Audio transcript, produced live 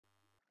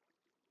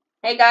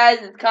Hey guys,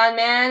 it's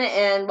Conman,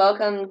 and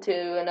welcome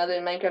to another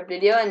Minecraft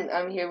video. And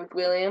I'm here with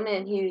William,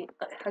 and he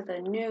has a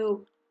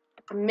new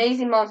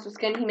amazing monster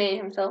skin he made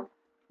himself.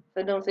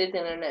 So don't say it's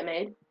internet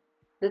made.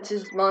 That's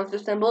his monster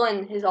symbol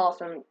and his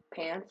awesome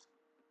pants.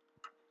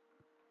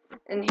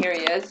 And here he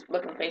is,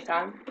 looking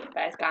FaceTime.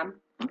 Facecam.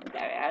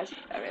 There he is.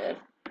 There he is.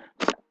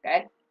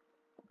 Okay.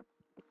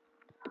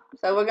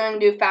 So we're gonna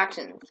do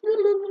factions.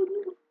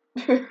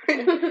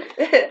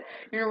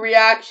 Your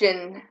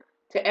reaction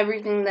to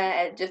everything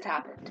that just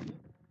happened.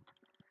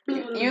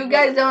 You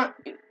guys don't.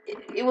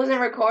 It wasn't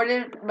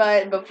recorded,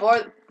 but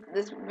before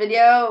this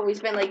video, we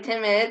spent like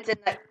 10 minutes in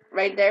that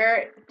right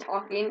there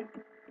talking.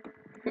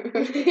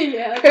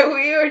 Yeah.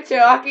 We were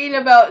talking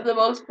about the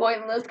most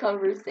pointless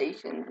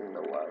conversations in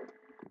the world.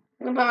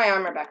 I'm gonna put my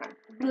armor back on.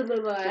 Blah, blah,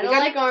 blah. I don't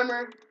like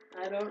armor.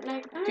 I don't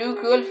like armor. Too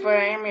cool for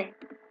armor.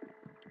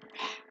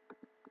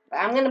 But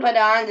I'm gonna put it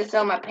on just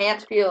so my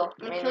pants feel.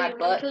 My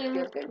butt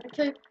feels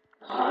good.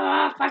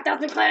 Ah,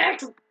 5,000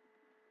 clicks.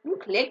 You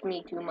click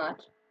me too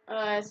much.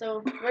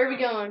 So where are we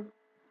going?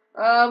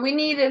 We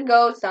need to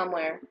go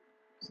somewhere.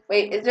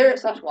 Wait, is there a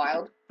slash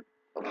wild?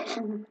 Not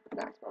so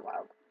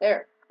wild.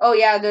 There. Oh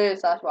yeah, there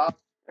is slash wild.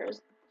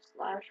 There's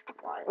slash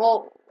wild.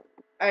 Well,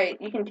 alright,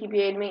 you can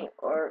TPA to me,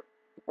 or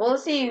we'll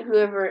see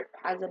whoever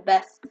has the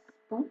best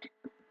boot.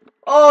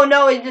 Oh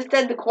no, it just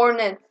said the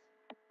coordinates.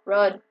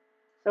 Crud.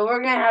 So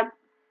we're gonna have,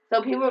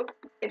 so people,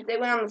 if they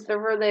went on the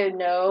server, they would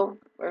know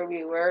where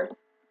we were.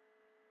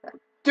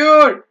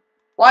 Dude!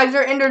 Why is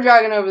there Ender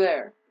Dragon over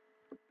there?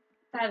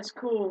 That's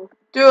cool.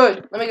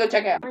 Dude, let me go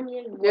check it out.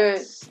 Onion Dude,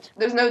 West.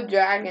 there's no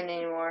dragon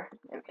anymore.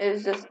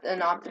 It's just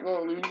an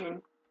optical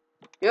illusion.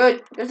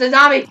 Dude, there's a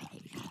zombie!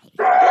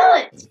 Kill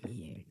it!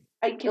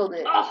 I killed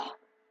it. Oh,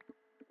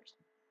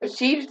 The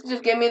sheep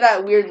just gave me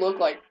that weird look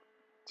like,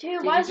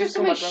 dude, why is there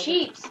so many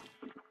sheep?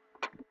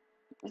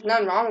 there's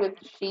nothing wrong with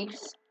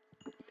sheeps.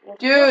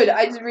 Dude,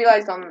 I just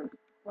realized something.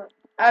 What?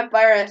 I have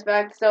fire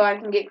aspect so I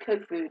can get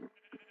cooked food.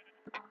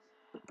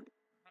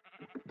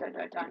 Dun,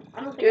 dun, dun.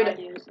 I don't think Dude, I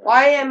do. So.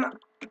 why am...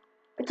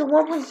 It's a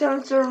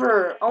 1.7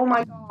 server. Oh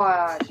my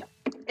gosh.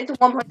 It's a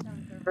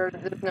 1.7 server.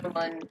 There's no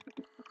mutton.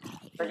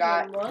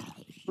 Forgot. What?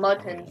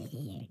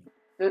 Mutton.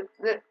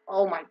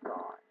 Oh my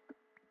god.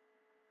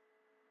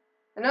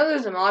 I know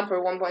there's a mod for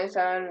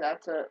 1.7.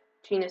 That's a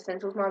Cheat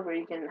Essentials mod where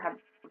you can have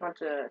a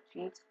bunch of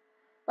cheats.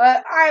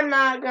 But I'm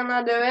not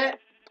gonna do it.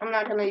 I'm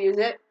not gonna use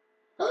it.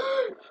 A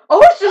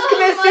horse just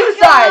committed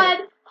suicide!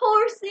 God.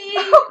 Horsey!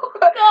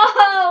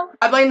 Go!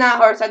 I blame that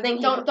horse. I think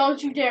he...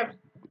 Don't you dare.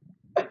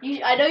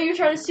 I know you're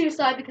trying to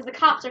suicide because the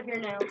cops are here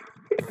now.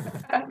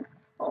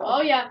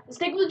 Oh yeah, let's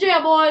take him to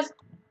jail, boys.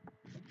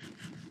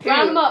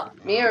 Round him up.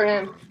 Me or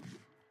him?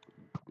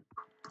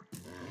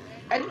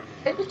 I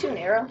just shoot an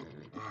arrow.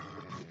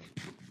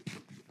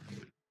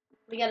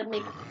 We gotta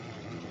make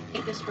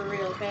this for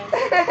real,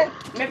 okay?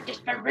 Make this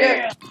for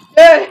real.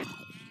 Dude.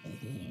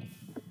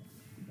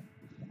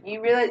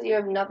 You realize you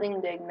have nothing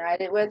to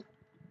ignite it with?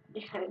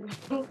 Yeah.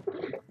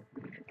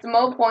 It's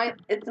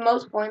the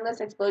most pointless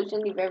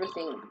explosion you've ever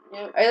seen.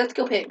 Yep. Alright, let's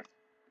kill pigs.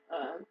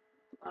 Oh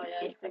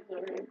yeah, pigs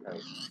over here.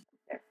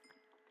 There.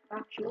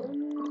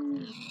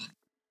 Actually.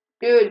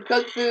 Dude,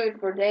 cook food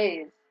for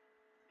days.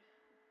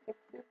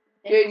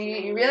 Dude,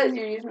 you realize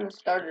you're using the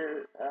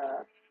starter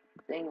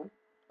thing.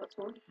 What's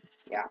one?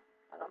 Yeah.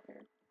 I don't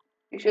care.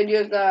 You should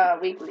use the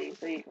weekly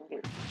so you can get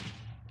it.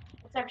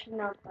 It's actually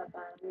not that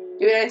bad.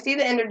 Dude, I see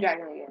the Ender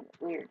Dragon again.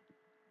 Weird.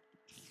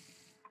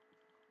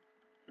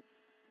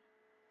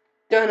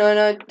 Dun dun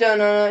dun dun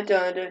dun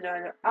dun dun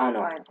dun. I don't know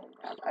why I'm playing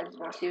that. I just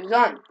want to see who's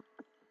on.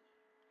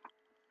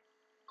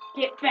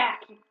 Get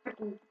back, you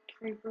freaking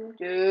creeper.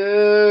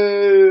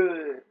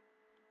 Dude.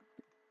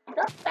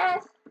 Not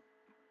fast.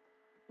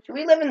 Should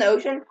we live in the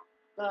ocean?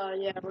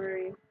 Yeah, where are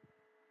you?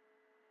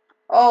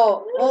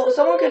 Oh, well,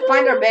 someone could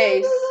find our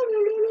base.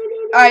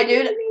 Alright,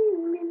 dude.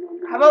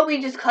 How about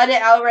we just cut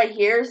it out right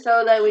here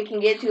so that we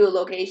can get to a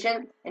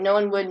location and no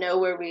one would know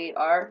where we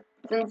are?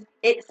 Since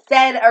it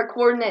said our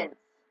coordinates.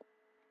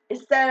 It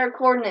said our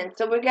coordinates,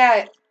 so we're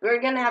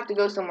gonna have to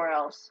go somewhere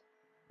else.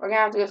 We're gonna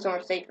have to go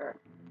somewhere safer.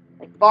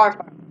 Like far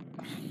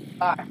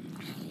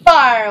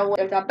away.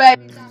 There's a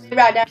baby zombie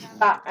right there.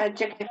 A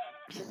chicken.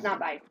 It's not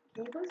bite.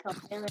 Can you please help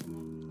me?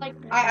 Like,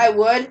 I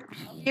would.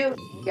 You?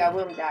 Yeah,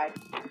 William died.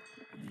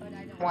 But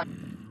I don't want.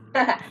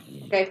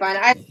 Okay, fine.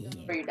 I know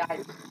where you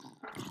died.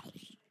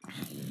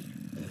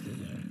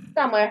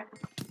 Somewhere.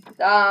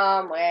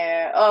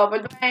 Over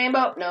the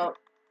rainbow. No.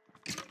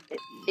 It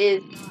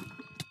is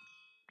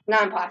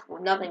not impossible.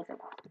 Nothing's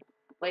impossible.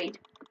 Wait.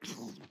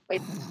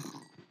 What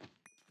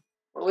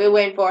are we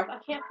waiting for? I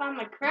can't find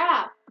my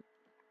crap.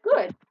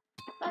 Good.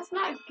 That's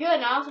not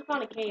good. I also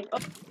found a cave. Oh,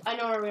 I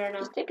know where we are now.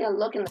 Just take a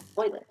look in the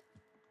toilet.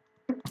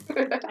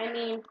 I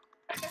mean,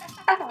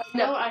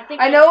 no,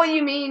 I know what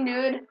you mean,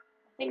 dude. I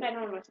think I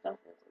know where my stuff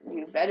is.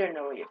 You better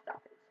know where your stuff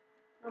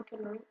is. Okay,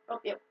 no. Oh,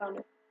 yep, found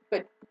it.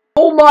 Good.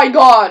 Oh my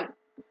god!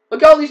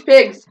 Look at all these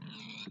pigs!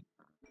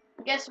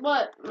 Guess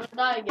what? I'm gonna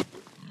die again.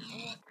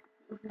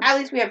 At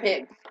least we have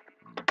pigs.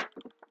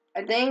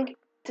 I think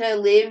to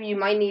live, you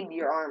might need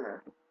your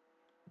armor.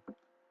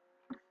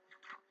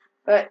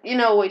 But you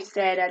know what we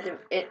said at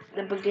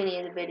the beginning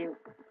of the video.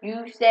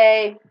 You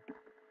say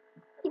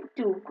it's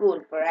too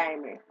good for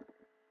armor.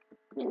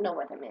 You know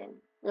what I mean.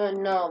 You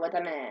know what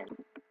I mean.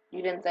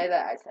 You didn't say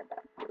that. I said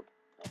that.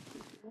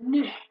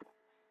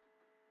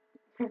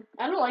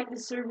 I don't like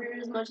this server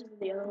as much as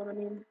the other one. I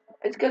mean,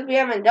 It's because we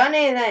haven't done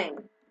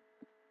anything.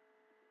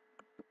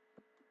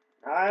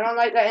 I don't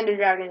like that Ender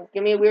Dragon.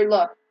 Give me a weird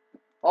look.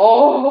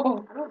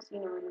 Oh! I don't see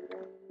no Ender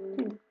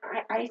Dragon.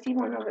 I see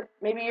one of it.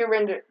 Maybe you're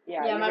rendered.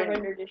 Yeah, my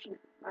render edition.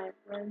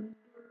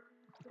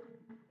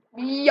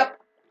 Yup.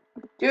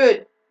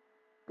 Dude,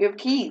 we have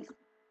keys.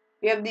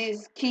 We have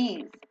these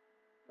keys.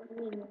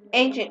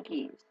 Ancient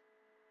keys.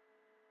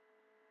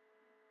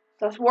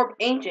 Let's warp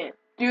ancient.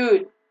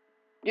 Dude.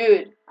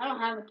 I don't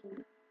have a key.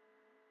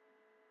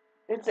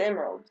 It's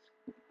emeralds.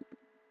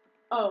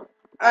 Oh.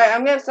 Alright,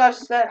 I'm gonna slash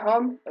set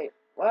home. Wait,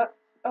 what?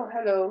 Oh,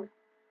 hello.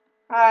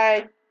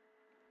 Hi.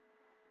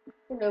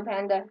 Hello,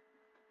 Panda.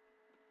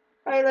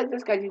 Alright, look,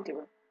 this guy's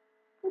YouTuber.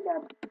 Good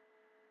job.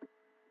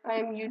 I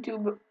am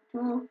YouTube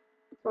too,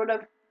 sort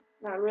of.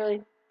 Not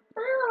really.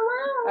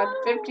 I have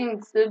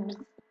 15 subs.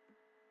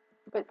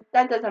 But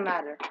that doesn't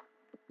matter.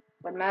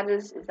 What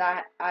matters is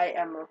that I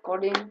am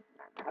recording.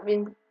 I'm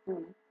having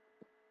food.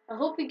 I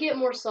hope we get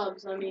more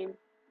subs. I mean,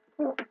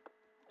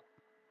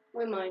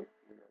 we might.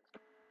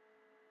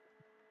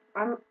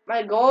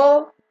 My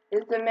goal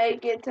is to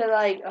make it to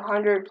like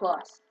 100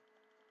 plus.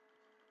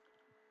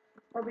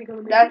 Are we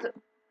gonna make That's it?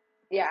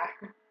 Yeah,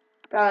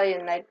 probably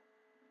in like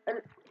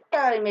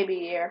probably maybe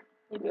a year.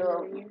 Maybe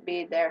We'll another year.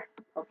 be there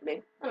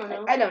hopefully. I don't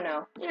know. I don't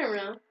know. You never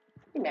know.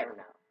 You never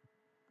know.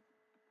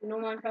 You know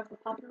Minecraft's a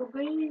popular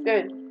game.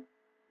 Good.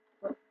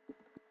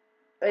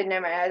 Wait,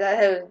 never mind. I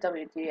thought it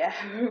was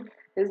WTF.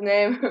 His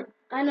name.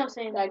 I know,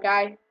 saying That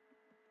guy.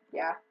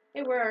 Yeah.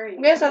 Hey, where are you?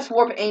 I guess let's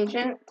warp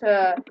ancient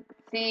to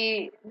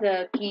see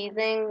the key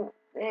thing.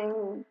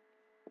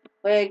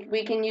 Like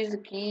we can use the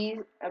keys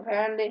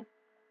apparently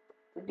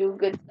to do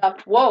good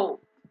stuff. Whoa,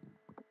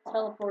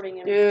 Teleporting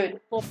him. dude,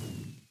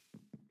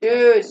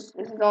 this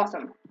is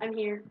awesome. I'm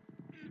here.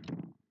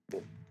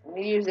 Let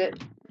me use it.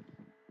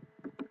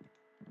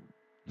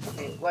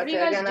 Okay, What are what's you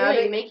it guys gonna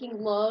doing? be?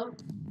 Making love?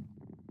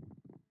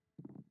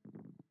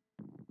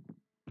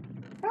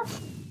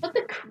 What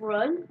the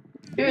crud?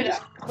 Dude,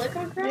 Just click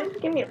on crud?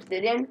 just give me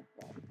obsidian.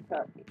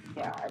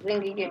 Yeah, I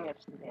think he gave me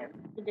obsidian.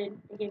 It did.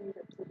 It gave me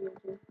the obsidian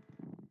too.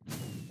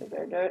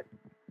 Better do it.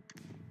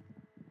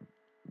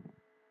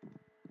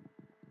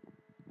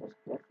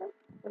 What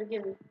did it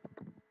give me?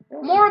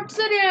 More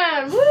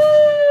obsidian!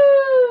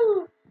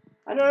 Woo!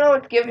 I don't know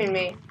what's giving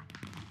me.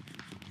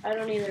 I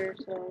don't either,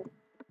 so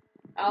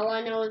all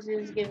I know is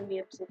it's giving me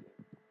obsidian.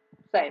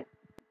 Same.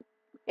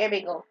 Here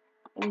we go.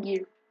 Thank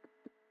you.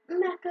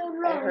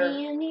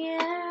 Macaroni in the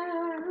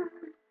air.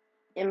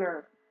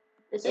 Immer.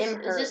 Is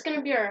this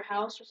gonna be our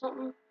house or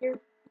something here?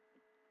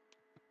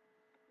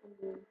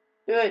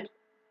 Good.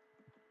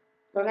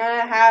 We're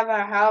gonna have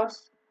our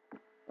house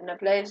in a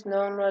place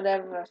known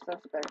whatever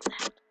suspect.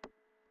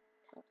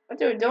 But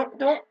dude, don't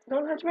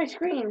touch my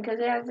screen because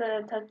it has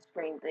a touch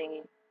screen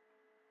thingy.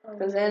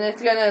 Because then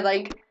it's gonna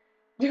like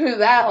do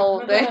that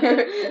whole thing.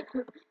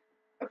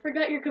 I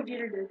forgot your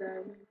computer did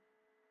that.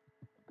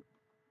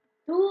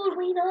 Dude,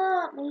 wait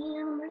up, man.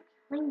 I'm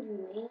behind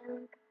you,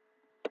 man.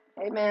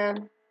 Hey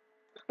man.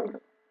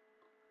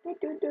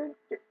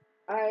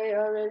 I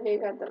already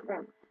got the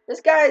front.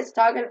 This guy is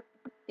talking.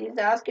 He's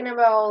asking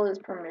about all his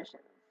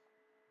permissions.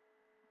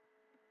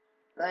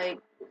 Like,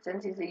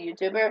 since he's a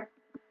YouTuber,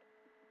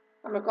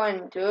 I'm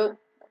recording too.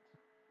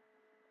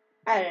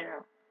 I don't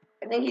know.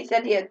 I think he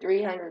said he had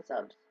 300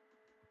 subs.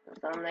 Or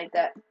something like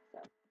that. So,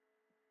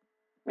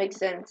 makes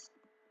sense.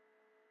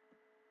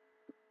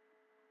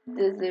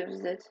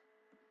 Deserves it.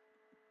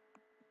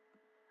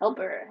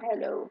 Helper,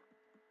 hello.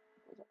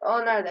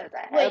 Oh no, there's a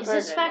helper. Wait, is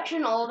this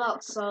faction all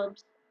about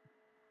subs?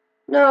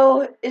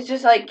 No, it's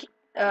just like,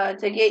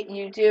 to get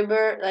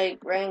YouTuber,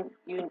 like, rank,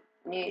 you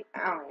need,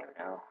 I don't even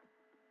know.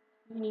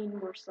 You need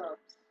more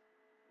subs.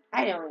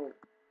 I don't,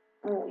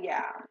 oh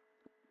yeah.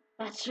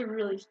 That's a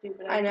really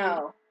stupid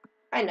idea.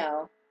 I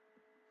know.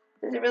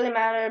 Does it really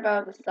matter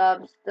about the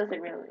subs? Does it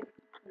really?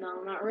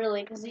 No, not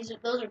really, because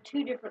those are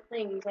two different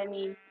things. I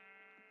mean,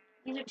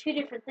 these are two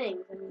different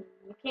things. I mean,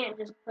 you can't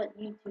just put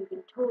YouTube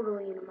and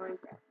totally into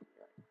Minecraft.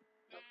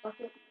 No, fuck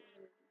it.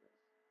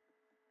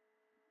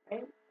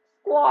 Right?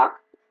 Squawk.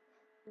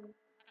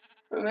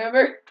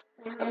 Remember?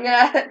 I'm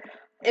gonna,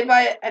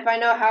 if I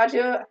know how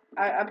to,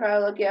 I'll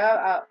probably look it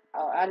up.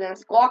 I'll add in a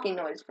squawking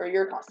noise for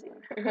your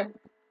costume.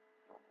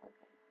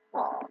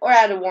 Oh, or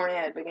add a warning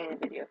at the beginning of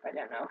the video if I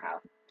don't know how.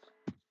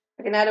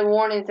 I can add a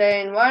warning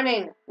saying,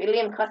 "Warning,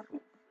 William Custom."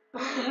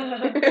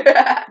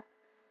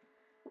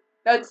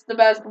 That's the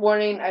best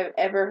warning I've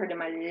ever heard in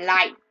my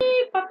life.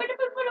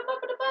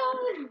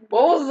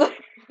 What was that?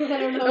 I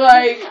don't know.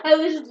 Like, I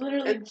just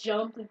literally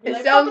jumped and be it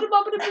like, sounds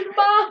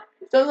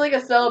like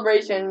a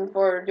celebration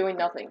for doing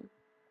nothing.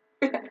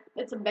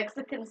 It's a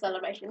Mexican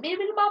celebration.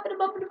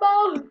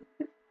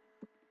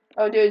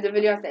 Oh, dude, the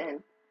video has to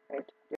end.